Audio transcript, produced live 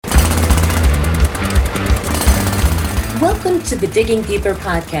Welcome to the Digging Deeper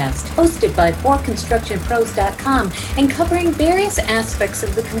podcast, hosted by forconstructionpros.com and covering various aspects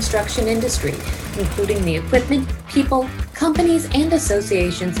of the construction industry, including the equipment, people, companies, and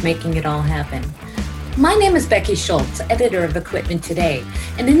associations making it all happen. My name is Becky Schultz, editor of Equipment Today,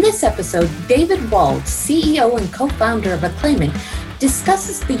 and in this episode, David Wald, CEO and co-founder of Aclaimant,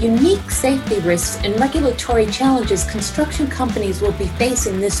 discusses the unique safety risks and regulatory challenges construction companies will be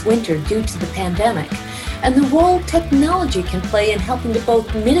facing this winter due to the pandemic, and the role technology can play in helping to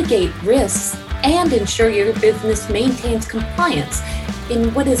both mitigate risks and ensure your business maintains compliance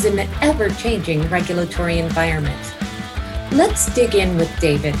in what is an ever-changing regulatory environment. Let's dig in with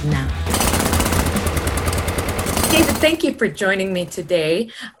David now. David, thank you for joining me today.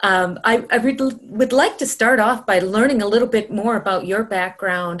 I would like to start off by learning a little bit more about your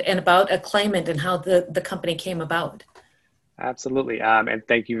background and about Aclaimant and how the company came about. Absolutely. And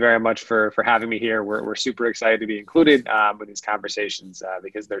thank you very much for having me here. We're super excited to be included with these conversations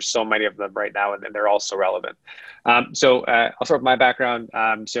because there's so many of them right now and they're all so relevant. So I'll start with my background.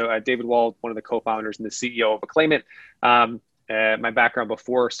 David Wald, one of the co-founders and the CEO of Aclaimant. My background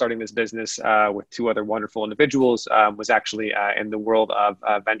before starting this business with two other wonderful individuals was actually in the world of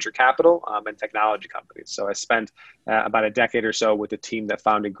venture capital and technology companies. So I spent about a decade or so with the team that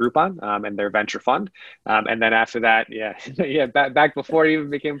founded Groupon and their venture fund. And then after that, back before it even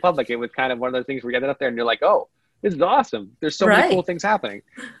became public, it was kind of one of those things where you get up there and you're like, oh, this is awesome. There's so many cool things happening.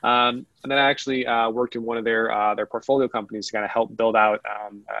 And then I actually worked in one of their portfolio companies to kind of help build out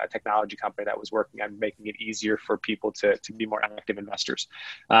a technology company that was working on making it easier for people to be more active investors.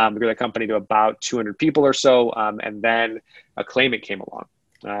 We grew the company to about 200 people or so, and then Aclaimant came along.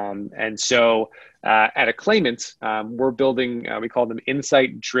 And so at Aclaimant, we're building, we call them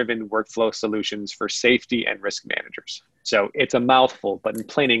insight-driven workflow solutions for safety and risk managers. So it's a mouthful, but in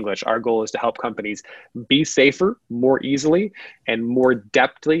plain English, our goal is to help companies be safer more easily and more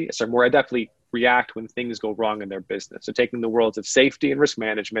adeptly react when things go wrong in their business. So taking the worlds of safety and risk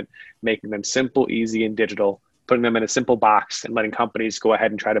management, making them simple, easy, and digital, putting them in a simple box and letting companies go ahead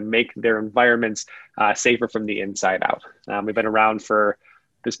and try to make their environments safer from the inside out. We've been around for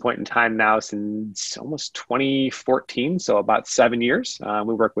this point in time now since almost 2014, so about 7 years.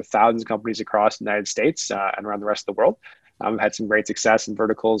 We work with thousands of companies across the United States and around the rest of the world. We've had some great success in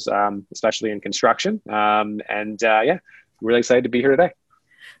verticals, especially in construction. Really excited to be here today.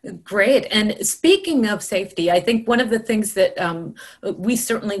 Great. And speaking of safety, I think one of the things that we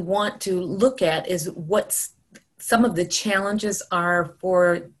certainly want to look at is what's some of the challenges are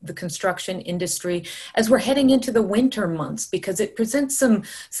for the construction industry as we're heading into the winter months, because it presents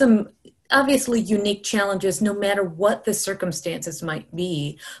some obviously unique challenges no matter what the circumstances might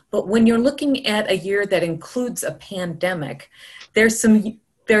be. But when you're looking at a year that includes a pandemic, there's some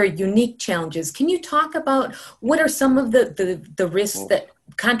very unique challenges. Can you talk about what are some of the risks that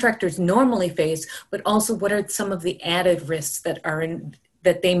contractors normally face, but also what are some of the added risks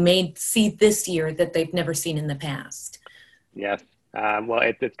that they may see this year that they've never seen in the past? Yes.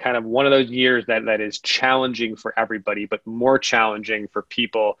 It's kind of one of those years that is challenging for everybody, but more challenging for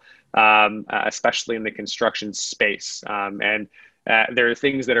people, especially in the construction space. There are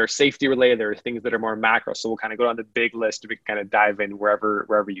things that are safety related. There are things that are more macro. So we'll kind of go down the big list to kind of dive in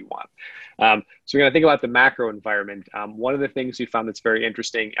wherever you want. So we're going to think about the macro environment. One of the things we found that's very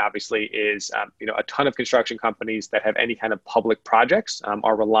interesting, obviously, is a ton of construction companies that have any kind of public projects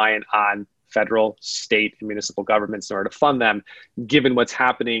are reliant on federal, state, and municipal governments in order to fund them, given what's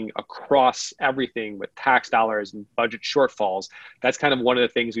happening across everything with tax dollars and budget shortfalls. That's kind of one of the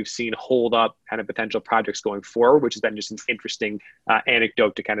things we've seen hold up kind of potential projects going forward, which has been just an interesting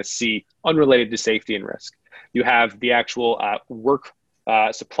anecdote to kind of see unrelated to safety and risk. You have the actual work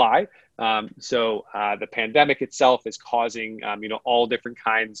supply. So the pandemic itself is causing, all different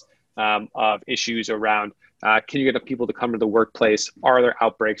kinds of issues around can you get people to come to the workplace? Are there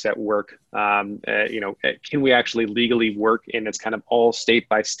outbreaks at work? Can we actually legally work? And it's kind of all state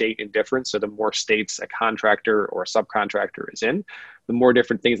by state and different. So the more states a contractor or a subcontractor is in, the more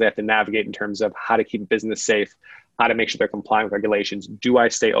different things they have to navigate in terms of how to keep business safe, how to make sure they're complying with regulations. Do I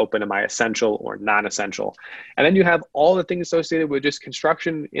stay open? Am I essential or non-essential? And then you have all the things associated with just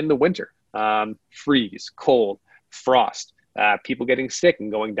construction in the winter, freeze, cold, frost. People getting sick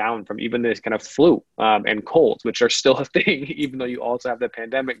and going down from even this kind of flu and colds, which are still a thing, even though you also have the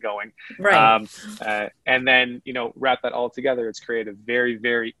pandemic going. Right. And then, wrap that all together, it's created a very,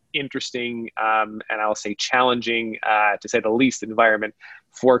 very interesting and I'll say challenging, to say the least, environment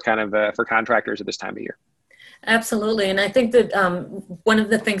for for contractors at this time of year. Absolutely. And I think that one of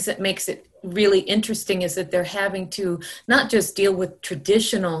the things that makes it really interesting is that they're having to not just deal with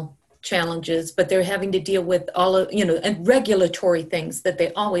traditional challenges, but they're having to deal with all of, and regulatory things that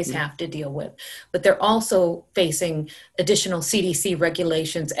they always have to deal with. But they're also facing additional CDC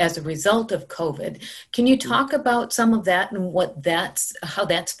regulations as a result of COVID. Can you talk about some of that and how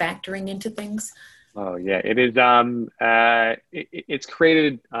that's factoring into things? Oh yeah, it is. It's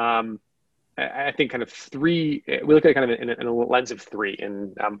created. I think kind of three. We look at it kind of in a lens of three,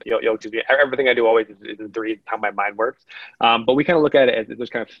 and you'll just be, everything I do always is in three. How my mind works, but we kind of look at it as there's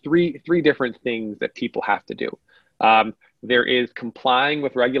kind of three different things that people have to do. There is complying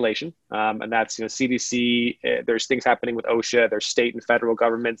with regulation, and that's CDC. There's things happening with OSHA. There's state and federal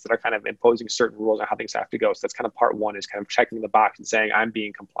governments that are kind of imposing certain rules on how things have to go. So that's kind of part one, is kind of checking the box and saying I'm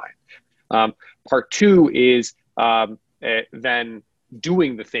being compliant. Part two is then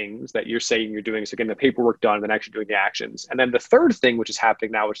doing the things that you're saying you're doing. So getting the paperwork done and then actually doing the actions. And then the third thing, which is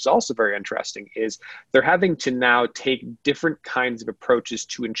happening now, which is also very interesting, is they're having to now take different kinds of approaches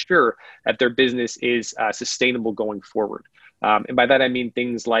to ensure that their business is sustainable going forward. And by that, I mean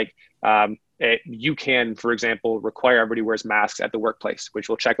things like you can, for example, require everybody wears masks at the workplace, which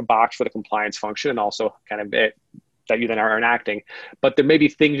will check a box for the compliance function and also kind of that you then are enacting. But there may be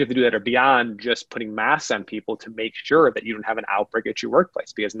things you have to do that are beyond just putting masks on people to make sure that you don't have an outbreak at your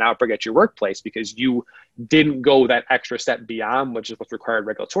workplace, because an outbreak at your workplace, because you didn't go that extra step beyond which is what's required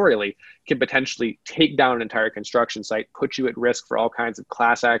regulatorily, can potentially take down an entire construction site, put you at risk for all kinds of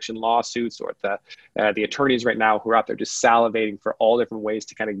class action lawsuits, or the attorneys right now who are out there just salivating for all different ways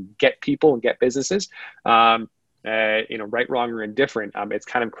to kind of get people and get businesses. Right, wrong, or indifferent. It's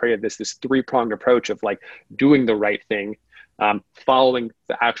kind of created this three-pronged approach of like doing the right thing, following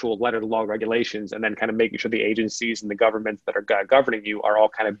the actual letter of the law regulations, and then kind of making sure the agencies and the governments that are governing you are all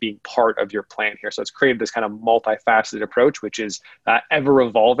kind of being part of your plan here. So it's created this kind of multifaceted approach, which is ever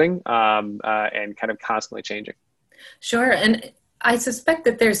evolving and kind of constantly changing. Sure. And I suspect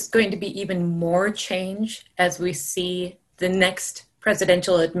that there's going to be even more change as we see the next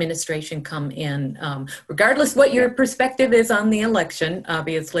presidential administration come in, regardless what your perspective is on the election,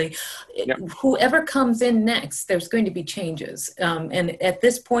 obviously. Whoever comes in next, there's going to be changes. And at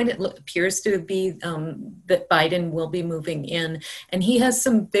this point, it appears to be that Biden will be moving in, and he has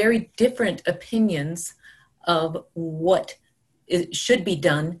some very different opinions of what should be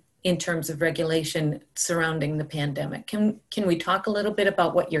done in terms of regulation surrounding the pandemic. Can we talk a little bit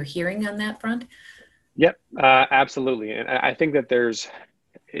about what you're hearing on that front? Yep, absolutely. And I think that there's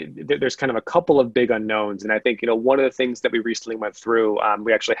kind of a couple of big unknowns. And I think, one of the things that we recently went through,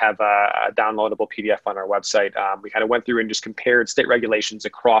 we actually have a downloadable PDF on our website. We kind of went through and just compared state regulations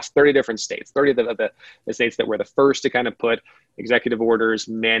across 30 different states, 30 of the states that were the first to kind of put executive orders,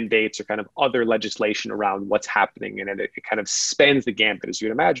 mandates, or kind of other legislation around what's happening. And it kind of spans the gambit, as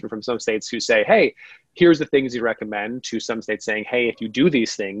you'd imagine, from some states who say, hey, here's the things you recommend, to some states saying, hey, if you do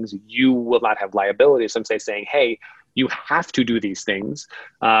these things, you will not have liability. Some states saying, hey, you have to do these things.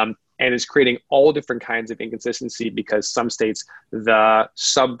 And is creating all different kinds of inconsistency, because some states, the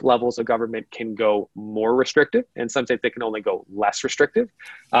sub levels of government can go more restrictive, and some states they can only go less restrictive.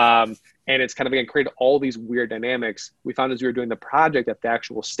 And it's kind of, again, created all these weird dynamics. We found as we were doing the project that the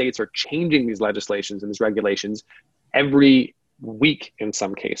actual states are changing these legislations and these regulations every week in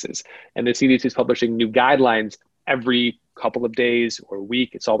some cases. And the CDC is publishing new guidelines every couple of days or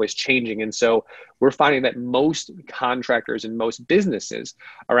week. It's always changing. And so we're finding that most contractors and most businesses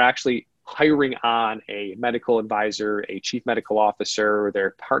are actually hiring on a medical advisor, a chief medical officer, or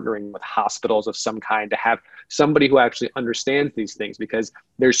they're partnering with hospitals of some kind to have somebody who actually understands these things, because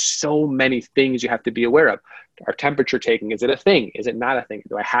there's so many things you have to be aware of. Our temperature taking, is it a thing? Is it not a thing?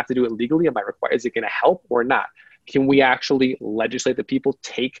 Do I have to do it legally? Am I required? Is it going to help or not? Can we actually legislate that people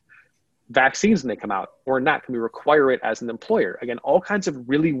take vaccines when they come out or not? Can we require it as an employer? Again, all kinds of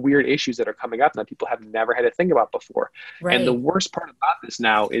really weird issues that are coming up that people have never had to think about before. Right. And the worst part about this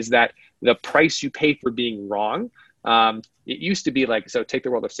now is that the price you pay for being wrong, it used to be like, so take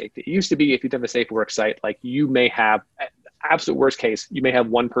the world of safety. It used to be, if you've done a safe work site, like you may have, absolute worst case, you may have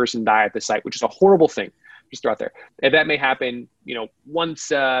one person die at the site, which is a horrible thing. Just throw out there. And that may happen,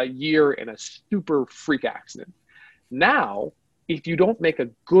 once a year in a super freak accident. Now, if you don't make a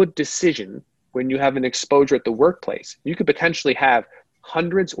good decision when you have an exposure at the workplace, you could potentially have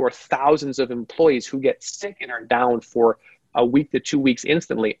hundreds or thousands of employees who get sick and are down for a week to 2 weeks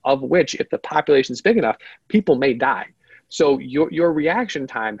instantly, of which, if the population is big enough, people may die. So your reaction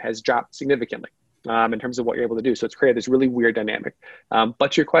time has dropped significantly in terms of what you're able to do. So it's created this really weird dynamic.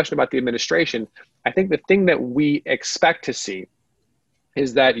 But to your question about the administration, I think the thing that we expect to see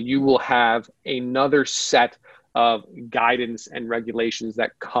is that you will have another set of guidance and regulations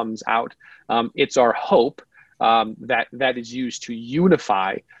that comes out. It's our hope that is used to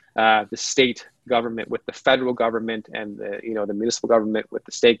unify the state government with the federal government and the municipal government with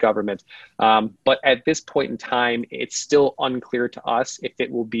the state government. But at this point in time, it's still unclear to us if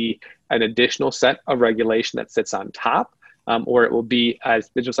it will be an additional set of regulation that sits on top, or it will be a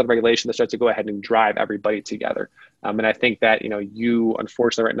additional set of regulation that starts to go ahead and drive everybody together. And I think that, you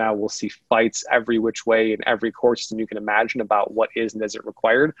unfortunately right now will see fights every which way in every court system you can imagine about what is and isn't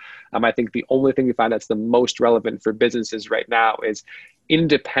required. I think the only thing we find that's the most relevant for businesses right now is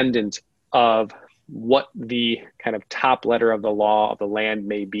independent of what the kind of top letter of the law of the land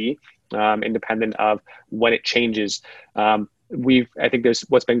may be, independent of when it changes. I think there's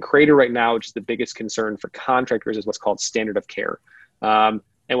what's been created right now, which is the biggest concern for contractors, is what's called standard of care. And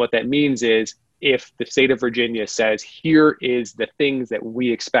what that means is if the state of Virginia says, here is the things that we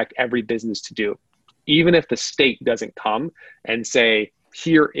expect every business to do, even if the state doesn't come and say,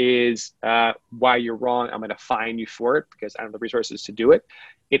 here is why you're wrong, I'm going to fine you for it because I don't have the resources to do it,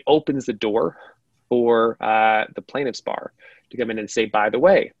 it opens the door for the plaintiff's bar to come in and say, by the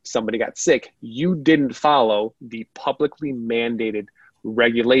way, somebody got sick. You didn't follow the publicly mandated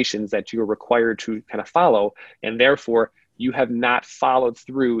regulations that you're required to kind of follow. And therefore, you have not followed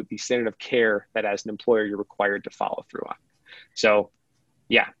through the standard of care that as an employer, you're required to follow through on. So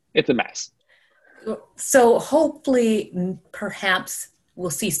yeah, it's a mess. So hopefully, perhaps we'll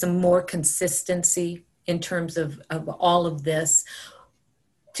see some more consistency in terms of all of this.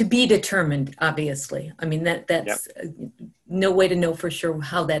 To be determined, obviously. I mean, that's no way to know for sure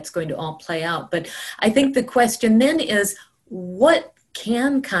how that's going to all play out. But I think the question then is, what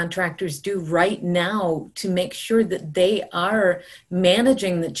can contractors do right now to make sure that they are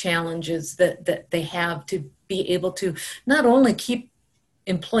managing the challenges that they have to be able to not only keep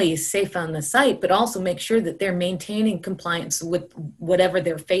employees safe on the site, but also make sure that they're maintaining compliance with whatever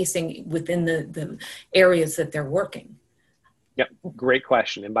they're facing within the areas that they're working? Yep, great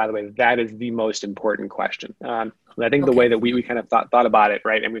question. And by the way, that is the most important question. I think the way that we kind of thought about it,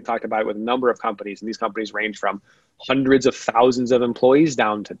 right, and we've talked about it with a number of companies, and these companies range from hundreds of thousands of employees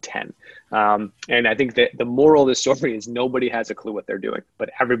down to 10. And I think that the moral of the story is nobody has a clue what they're doing, but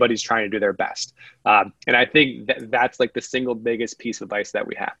everybody's trying to do their best. And I think that's like the single biggest piece of advice that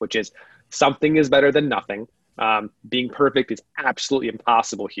we have, which is something is better than nothing. Being perfect is absolutely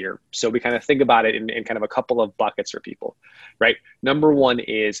impossible here. So we kind of think about it in kind of a couple of buckets for people, right? Number one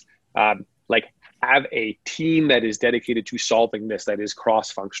is have a team that is dedicated to solving this, that is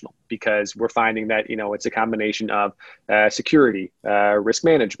cross-functional, because we're finding that, it's a combination of security, risk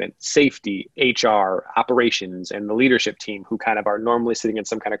management, safety, HR, operations, and the leadership team who kind of are normally sitting in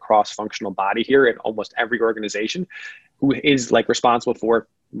some kind of cross-functional body here in almost every organization, who is responsible for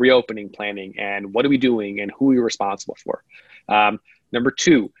reopening planning and what are we doing and who are we responsible for. Number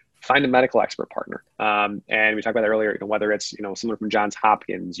two, find a medical expert partner. And we talked about that earlier, whether it's, someone from Johns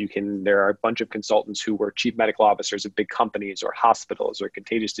Hopkins, there are a bunch of consultants who were chief medical officers of big companies or hospitals or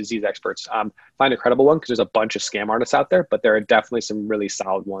contagious disease experts. Find a credible one because there's a bunch of scam artists out there, but there are definitely some really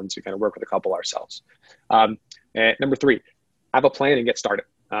solid ones. We kind of work with a couple ourselves. And number three, have a plan and get started.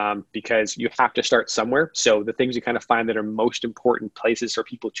 Because you have to start somewhere. So the things you kind of find that are most important places for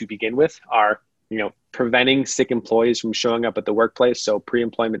people to begin with are, preventing sick employees from showing up at the workplace. So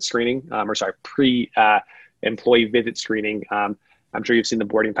pre-employment screening, pre-employee visit screening. I'm sure you've seen the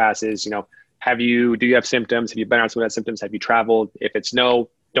boarding passes. Do you have symptoms? Have you been around someone who has symptoms? Have you traveled? If it's no,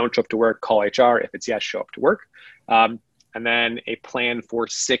 don't show up to work, call HR. If it's yes, show up to work. And then a plan for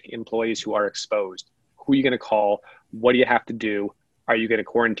sick employees who are exposed. Who are you going to call? What do you have to do? Are you going to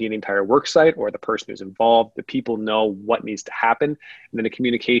quarantine the entire work site or the person who's involved? The people know what needs to happen. And then a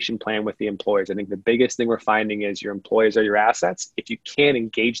communication plan with the employees. I think the biggest thing we're finding is your employees are your assets. If you can't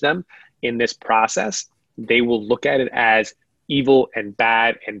engage them in this process, they will look at it as evil and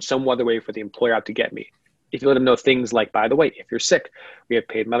bad and some other way for the employer out to get me. If you let them know things like, by the way, if you're sick, we have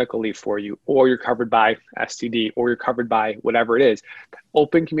paid medical leave for you, or you're covered by STD, or you're covered by whatever it is.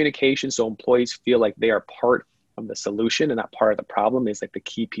 Open communication so employees feel like they are part of the solution and not part of the problem is the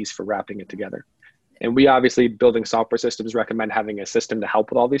key piece for wrapping it together. And we obviously, building software systems, recommend having a system to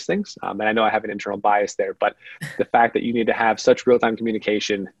help with all these things. And I know I have an internal bias there, but the fact that you need to have such real-time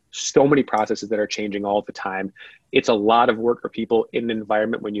communication, so many processes that are changing all the time, it's a lot of work for people in an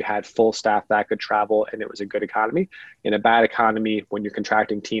environment when you had full staff that could travel and it was a good economy. In a bad economy, when you're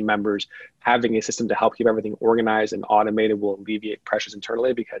contracting team members, having a system to help keep everything organized and automated will alleviate pressures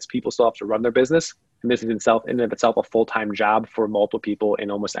internally because people still have to run their business. And this is in and of itself a full-time job for multiple people in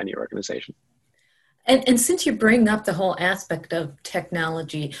almost any organization. And since you bring up the whole aspect of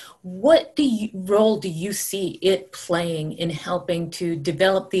technology, what role do you see it playing in helping to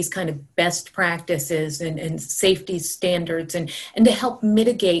develop these kind of best practices and safety standards and to help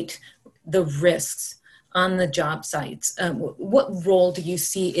mitigate the risks on the job sites? What role do you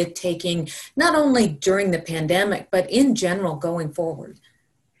see it taking, not only during the pandemic, but in general going forward?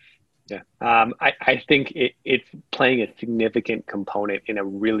 Yeah, I think it's playing a significant component in a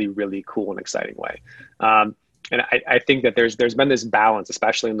really, really cool and exciting way. And I think that there's been this balance,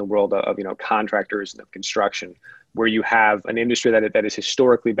 especially in the world of contractors and of construction, where you have an industry that has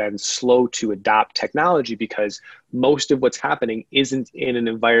historically been slow to adopt technology because most of what's happening isn't in an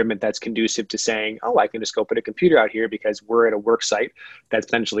environment that's conducive to saying, oh, I can just go put a computer out here because we're at a work site that's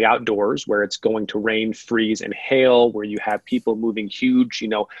potentially outdoors where it's going to rain, freeze, and hail, where you have people moving huge,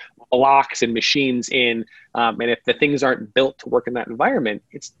 blocks and machines in. And if the things aren't built to work in that environment,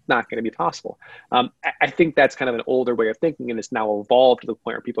 it's not going to be possible. I think that's kind of an older way of thinking, and it's now evolved to the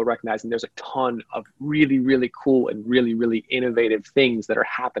point where people are recognizing there's a ton of really, really cool and really, really innovative things that are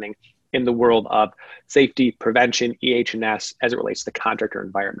happening in the world of safety, prevention, EH&S as it relates to the contractor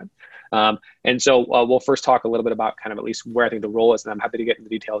environment. And so we'll first talk a little bit about kind of at least where I think the role is, and I'm happy to get into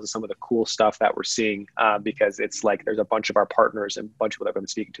the details of some of the cool stuff that we're seeing because it's like there's a bunch of our partners and a bunch of people that I've been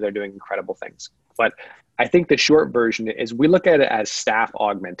speaking to, they're doing incredible things. But I think the short version is we look at it as staff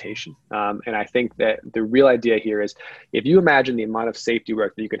augmentation. And I think that the real idea here is if you imagine the amount of safety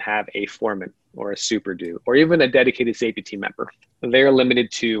work that you can have a foreman or a super do, or even a dedicated safety team member, they're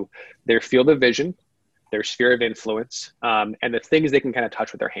limited to their field of vision, their sphere of influence, and the things they can kind of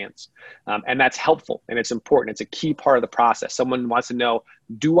touch with their hands. And that's helpful and it's important. It's a key part of the process. Someone wants to know,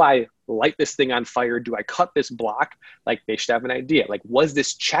 do I light this thing on fire? Do I cut this block? Like they should have an idea. Like, was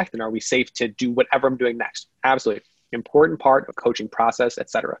this checked and are we safe to do whatever I'm doing next? Absolutely. Important part of coaching process, et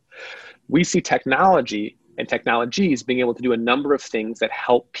cetera. We see technology and technologies being able to do a number of things that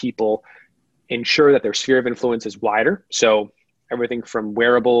help people ensure that their sphere of influence is wider. So everything from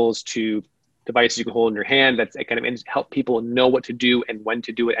wearables to devices you can hold in your hand that kind of help people know what to do and when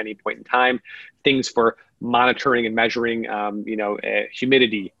to do at any point in time. Things for monitoring and measuring,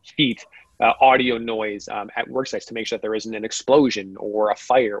 humidity, heat, audio noise at work sites to make sure that there isn't an explosion or a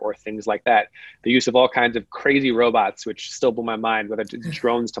fire or things like that. The use of all kinds of crazy robots, which still blow my mind, whether it's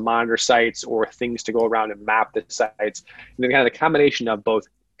drones to monitor sites or things to go around and map the sites. And then kind of the combination of both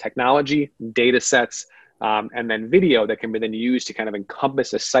technology, data sets, and then video that can be then used to kind of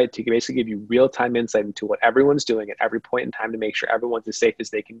encompass a site to basically give you real-time insight into what everyone's doing at every point in time to make sure everyone's as safe as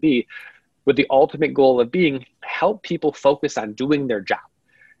they can be, with the ultimate goal of being help people focus on doing their job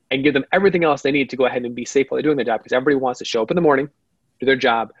and give them everything else they need to go ahead and be safe while they're doing their job, because everybody wants to show up in the morning, do their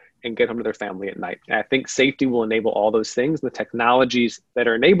job, and get home to their family at night. And I think safety will enable all those things. And the technologies that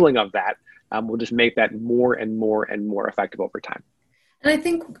are enabling of that will just make that more and more and more effective over time. And I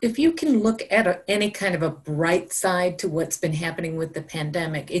think if you can look at any kind of a bright side to what's been happening with the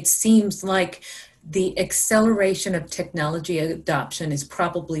pandemic, it seems like the acceleration of technology adoption is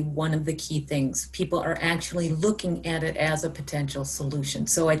probably one of the key things. People are actually looking at it as a potential solution.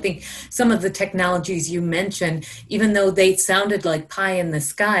 So I think some of the technologies you mentioned, even though they sounded like pie in the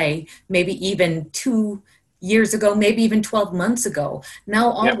sky, maybe even 2 years ago, maybe even 12 months ago, now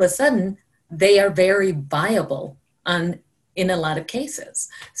all of a sudden they are very viable in a lot of cases.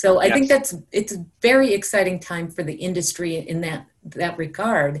 So I think it's a very exciting time for the industry in that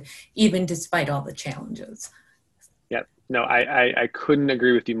regard, even despite all the challenges. Yeah, no, I couldn't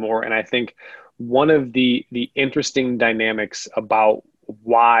agree with you more. And I think one of the interesting dynamics about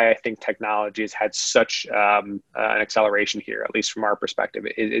why I think technology has had such an acceleration here, at least from our perspective,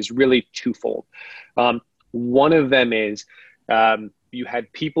 is really twofold. One of them is you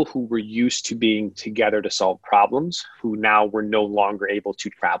had people who were used to being together to solve problems who now were no longer able to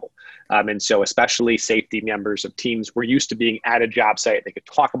travel. And so especially safety members of teams were used to being at a job site. They could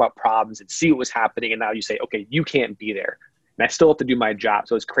talk about problems and see what was happening. And now you say, okay, you can't be there. And I still have to do my job.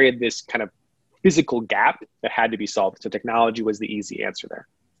 So it's created this kind of physical gap that had to be solved. So technology was the easy answer there.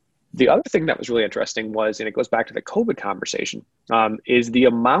 The other thing that was really interesting was, and it goes back to the COVID conversation, is the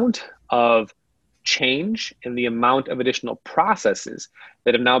amount of change and the amount of additional processes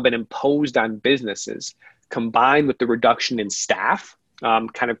that have now been imposed on businesses, combined with the reduction in staff,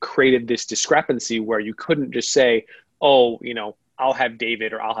 kind of created this discrepancy where you couldn't just say, oh, I'll have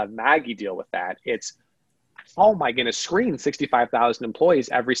David or I'll have Maggie deal with that. It's, how am I going to screen 65,000 employees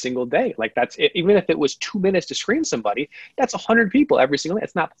every single day? Like that's it. Even if it was 2 minutes to screen somebody, that's 100 people every single day.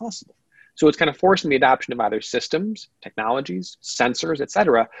 It's not possible. So it's kind of forcing the adoption of either systems, technologies, sensors, et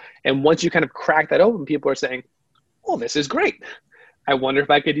cetera. And once you kind of crack that open, people are saying, oh, this is great. I wonder if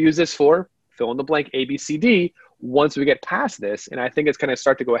I could use this for fill in the blank A, B, C, D once we get past this. And I think it's going to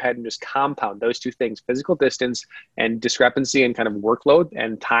start to go ahead and just compound those two things, physical distance and discrepancy and kind of workload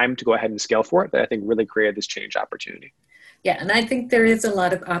and time to go ahead and scale for it, that I think really created this change opportunity. Yeah, and I think there is a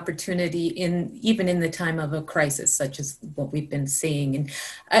lot of opportunity even in the time of a crisis, such as what we've been seeing. And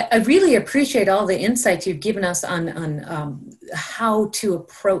I really appreciate all the insights you've given us on how to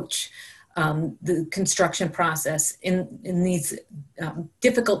approach the construction process in these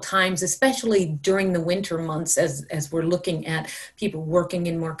difficult times, especially during the winter months, as we're looking at people working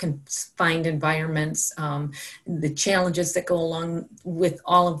in more confined environments, the challenges that go along with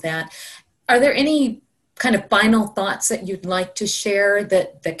all of that. Are there any kind of final thoughts that you'd like to share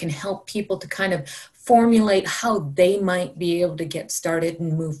that can help people to kind of formulate how they might be able to get started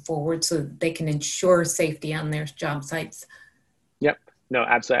and move forward so that they can ensure safety on their job sites? Yep. No,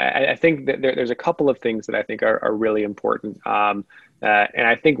 absolutely. I think that there's a couple of things that I think are really important. And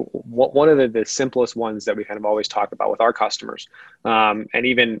I think one of the simplest ones that we kind of always talk about with our customers, and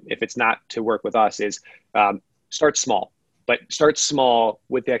even if it's not to work with us, is start small. But start small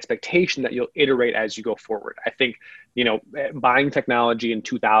with the expectation that you'll iterate as you go forward. I think, buying technology in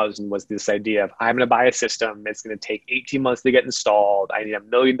 2000 was this idea of, I'm going to buy a system. It's going to take 18 months to get installed. I need $1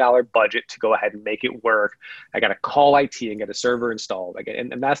 million budget to go ahead and make it work. I got to call IT and get a server installed.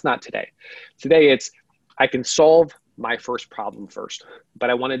 And that's not today. Today, it's, I can solve my first problem first, but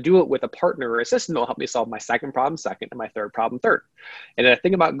I want to do it with a partner or a system that will help me solve my second problem second and my third problem third. And I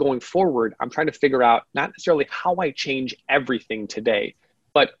think about going forward, I'm trying to figure out not necessarily how I change everything today,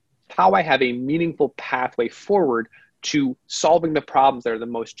 but how I have a meaningful pathway forward to solving the problems that are the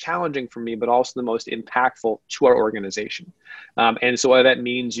most challenging for me, but also the most impactful to our organization. And so whether that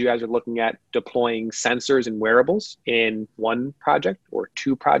means you guys are looking at deploying sensors and wearables in one project or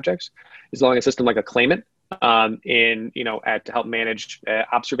two projects, as long as a system like Aclaimant, to help manage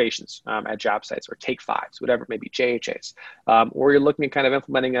observations at job sites, or take fives, whatever it may be, JHAs, or you're looking at kind of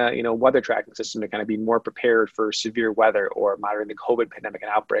implementing a weather tracking system to kind of be more prepared for severe weather or monitoring the COVID pandemic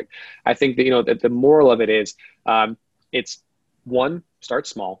and outbreak. I think that that the moral of it is, it's one, start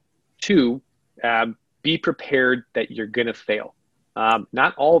small. Two, be prepared that you're gonna fail,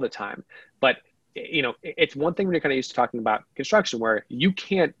 not all the time, but it's one thing when you're kind of used to talking about construction where you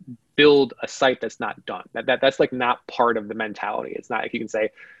can't build a site that's not done. That's like not part of the mentality. It's not like you can say,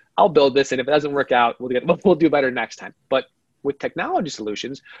 I'll build this, and if it doesn't work out, we'll do better next time. But with technology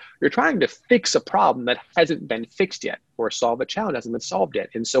solutions, you're trying to fix a problem that hasn't been fixed yet, or solve a challenge that hasn't been solved yet.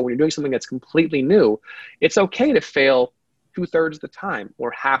 And so when you're doing something that's completely new, it's okay to fail 2/3 of the time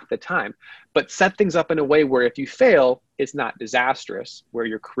or half the time, but set things up in a way where if you fail, it's not disastrous, where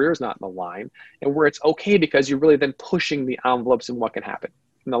your career is not in the line, and where it's okay because you're really then pushing the envelopes in what can happen.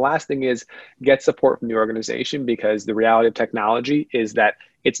 And the last thing is, get support from the organization, because the reality of technology is that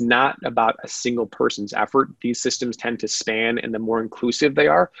it's not about a single person's effort. These systems tend to span, and the more inclusive they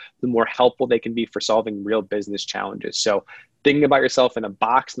are, the more helpful they can be for solving real business challenges. So thinking about yourself in a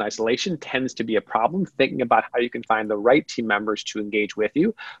box in isolation tends to be a problem. Thinking about how you can find the right team members to engage with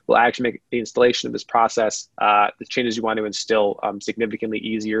you will actually make the installation of this process, the changes you want to instill, significantly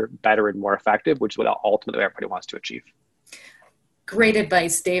easier, better, and more effective, which is what ultimately everybody wants to achieve. Great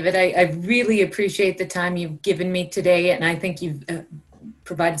advice, David. I really appreciate the time you've given me today, and I think you've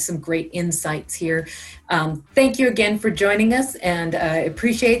provided some great insights here. Thank you again for joining us, and I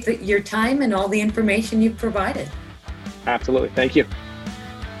appreciate your time and all the information you've provided. Absolutely. Thank you.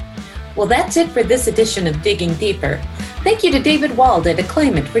 Well, that's it for this edition of Digging Deeper. Thank you to David Wald at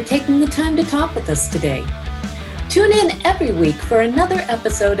Aclaimant for taking the time to talk with us today. Tune in every week for another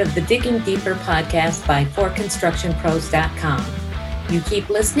episode of the Digging Deeper podcast by forconstructionpros.com. You keep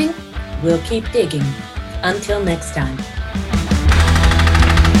listening, we'll keep digging. Until next time.